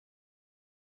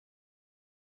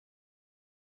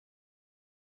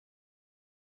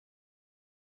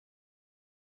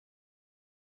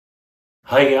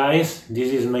Hi guys,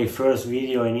 this is my first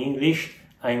video in English.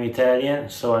 I'm Italian,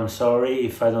 so I'm sorry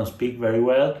if I don't speak very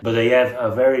well, but I have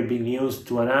a very big news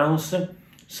to announce,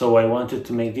 so I wanted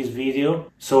to make this video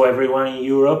so everyone in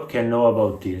Europe can know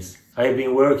about this. I've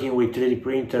been working with 3D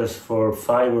printers for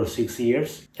 5 or 6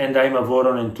 years and I'm a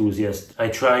Voron enthusiast. I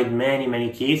tried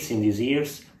many kits in these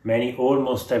years,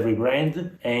 almost every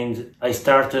brand, and I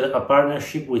started a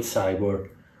partnership with Cyborg.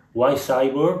 Why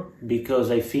Cyborg?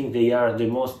 Because I think they are the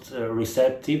most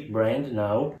receptive brand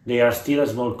now. They are still a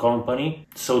small company,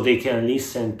 so they can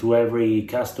listen to every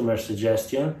customer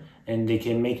suggestion and they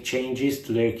can make changes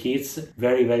to their kits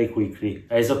very quickly,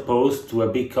 as opposed to a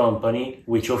big company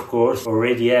which of course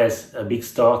already has a big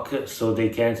stock, so they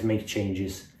can't make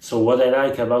changes. So what I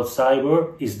like about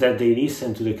Cyborg is that they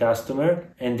listen to the customer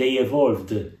and they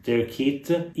evolved their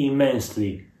kit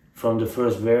immensely from the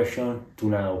first version to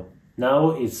now.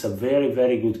 Now it's a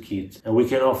very good kit, and we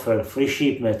can offer free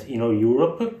shipment in all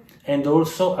Europe and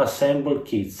also assembled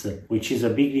kits, which is a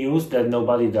big news that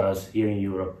nobody does here in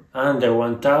Europe. Under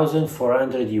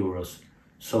 1,400 euros.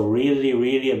 So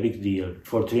really a big deal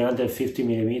for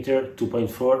 350mm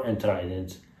 2.4 and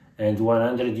Trident, and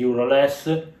 100 euro less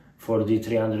for the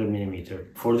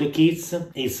 300mm. For the kits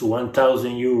it's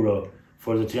 1,000 euro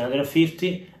for the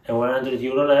 350 and 100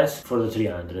 euro less for the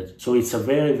 300. So it's a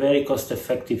very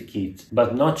cost-effective kit,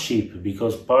 but not cheap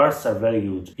because parts are very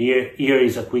good. Here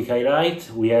is a quick highlight.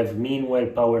 We have Meanwell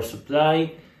power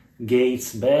supply,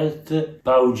 Gates belt,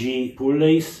 PAU-G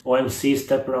pulleys, OMC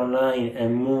stepper online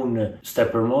and Moon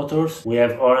stepper motors. We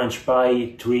have Orange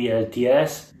Pi 3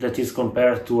 LTS that is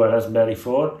compared to a Raspberry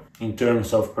 4 in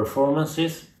terms of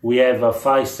performances. We have a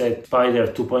 5-set Spider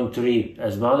 2.3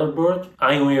 as motherboard,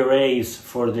 iWin rails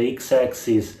for the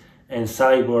X-axis and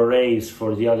Cyborg rails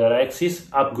for the other axis,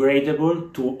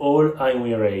 upgradable to all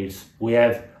iWin rails. We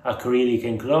have acrylic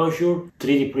enclosure,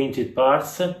 3D printed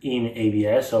parts in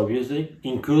ABS obviously.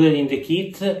 Included in the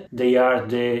kit they are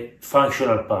the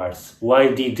functional parts,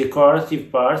 while the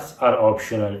decorative parts are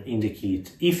optional in the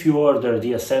kit. If you order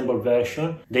the assembled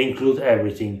version they include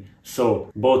everything,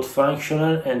 so both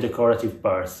functional and decorative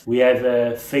parts. We have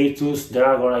a Fetus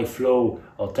Dragonite Flow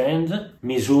hot end,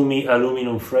 Mizumi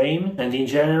aluminum frame, and in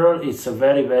general it's a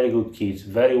very good kit,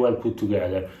 very well put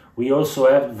together. We also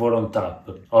have Voron tap,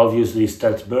 obviously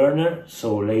stealth burner,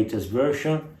 so latest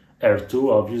version,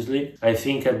 R2 obviously. I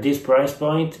think at this price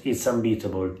point it's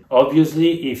unbeatable.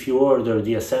 Obviously if you order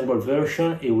the assembled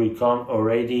version it will come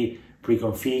already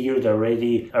pre-configured,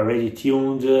 already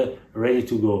tuned, ready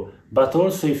to go. But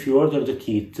also if you order the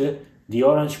kit, the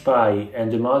Orange Pi and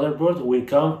the motherboard will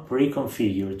come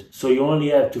pre-configured. So you only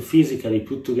have to physically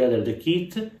put together the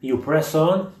kit, you press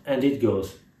on and it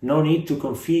goes. No need to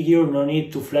configure, no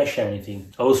need to flash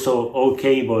anything. Also all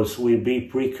cables will be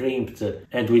pre-crimped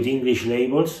and with English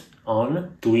labels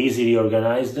on to easily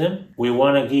organize them. We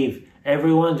want to give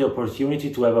everyone the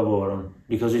opportunity to have a Voron,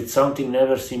 because it's something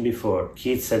never seen before.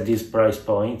 Kits at this price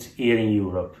point here in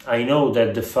Europe. I know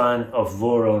that the fan of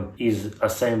Voron is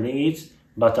assembling it,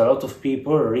 but a lot of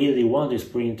people really want this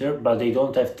printer, but they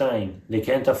don't have time. They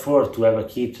can't afford to have a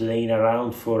kit laying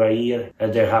around for a year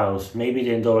at their house. Maybe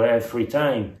they don't have free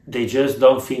time. They just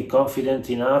don't feel confident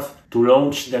enough to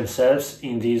launch themselves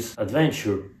in this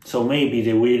adventure. So maybe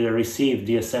they will receive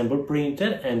the assembled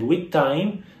printer and with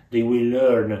time they will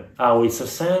learn how it's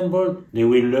assembled, they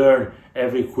will learn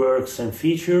every quirks and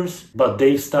features, but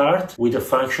they start with a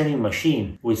functioning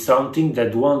machine, with something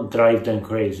that won't drive them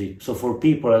crazy. So for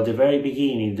people at the very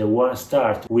beginning that want to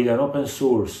start with an open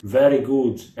source, very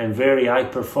good and very high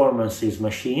performances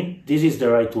machine, this is the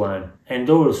right one. And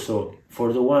also,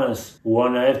 for the ones who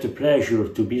want to have the pleasure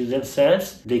to build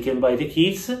themselves, they can buy the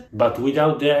kits, but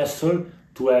without the hassle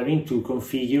to having to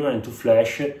configure and to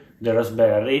flash the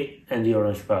Raspberry and the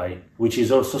Orange Pi, which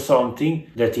is also something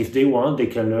that if they want they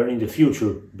can learn in the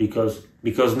future, because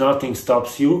nothing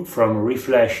stops you from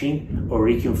reflashing or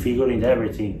reconfiguring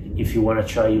everything if you want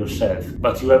to try yourself.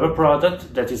 But you have a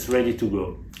product that is ready to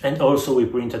go. And also we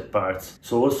printed parts,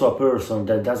 so also a person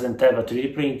that doesn't have a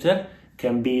 3D printer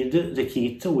can build the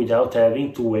kit without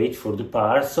having to wait for the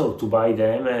parts or to buy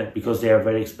them because they are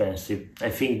very expensive. I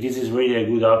think this is really a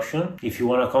good option. If you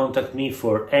want to contact me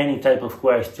for any type of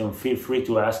question, feel free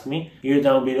to ask me. Here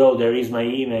down below there is my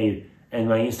email and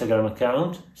my Instagram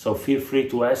account, so feel free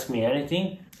to ask me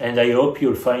anything. And I hope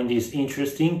you'll find this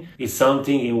interesting. It's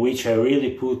something in which I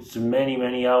really put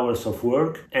many hours of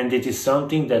work, and it is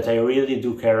something that I really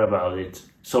do care about it.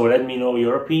 So let me know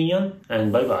your opinion,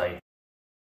 and bye bye.